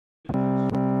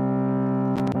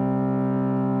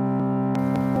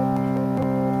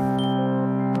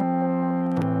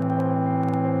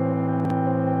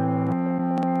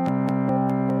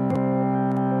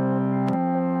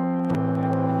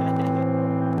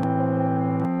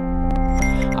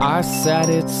I said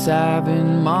it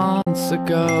 7 months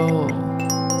ago.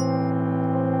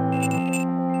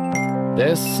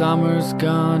 This summer's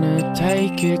gonna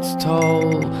take its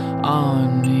toll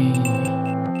on me,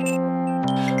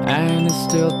 and it's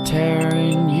still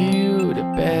tearing you to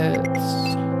bits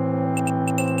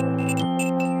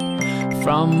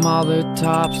from all the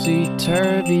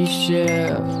topsy-turvy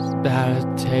shifts that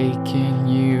are taking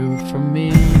you from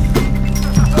me.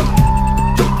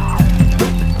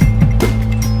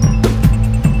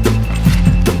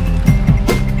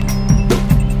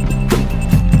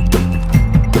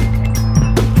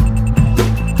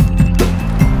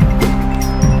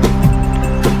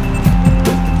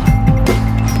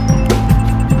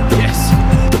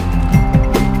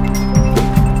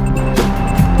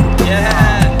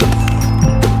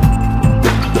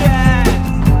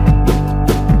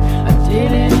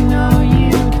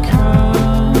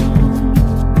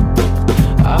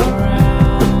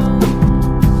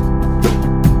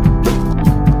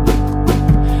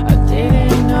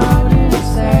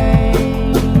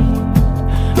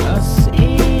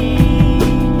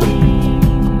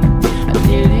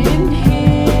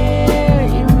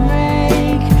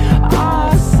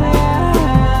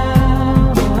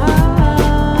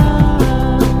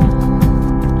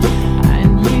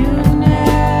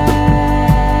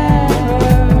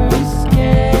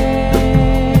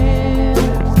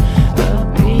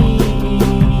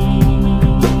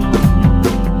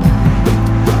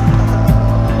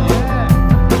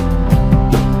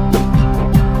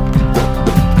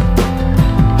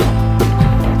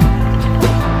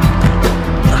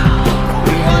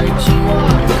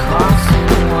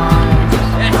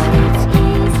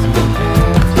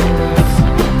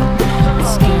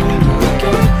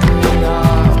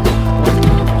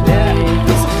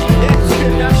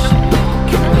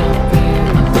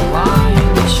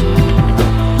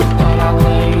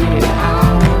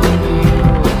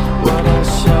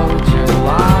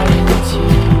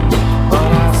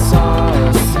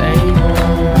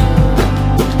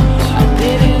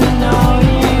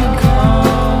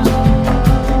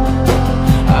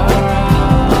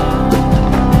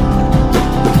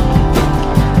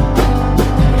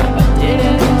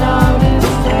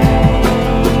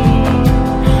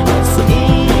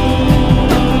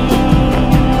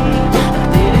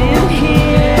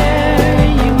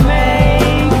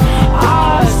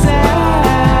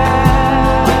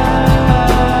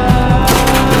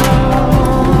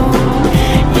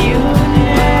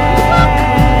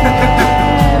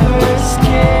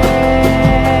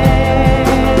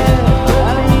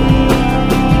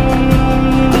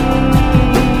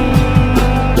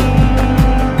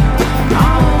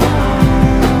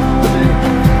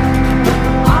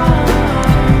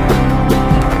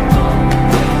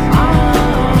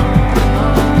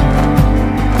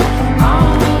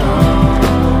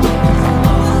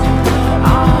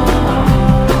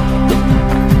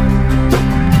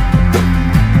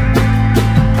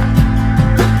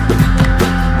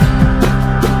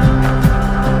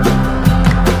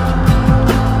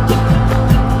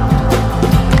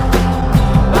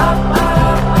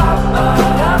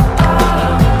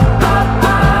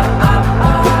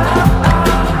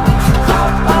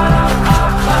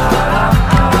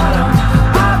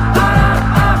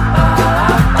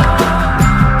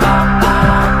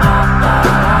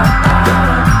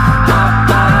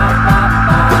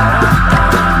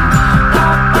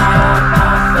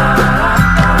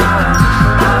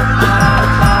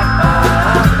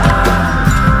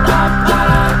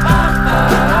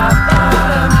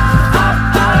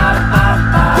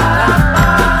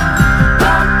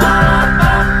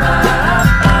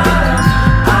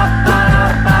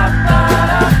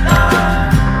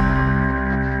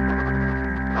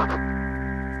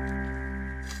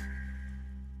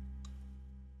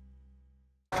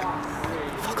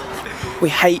 We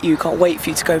hate you, can't wait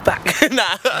for you to go back.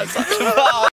 Nah, that's such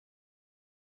a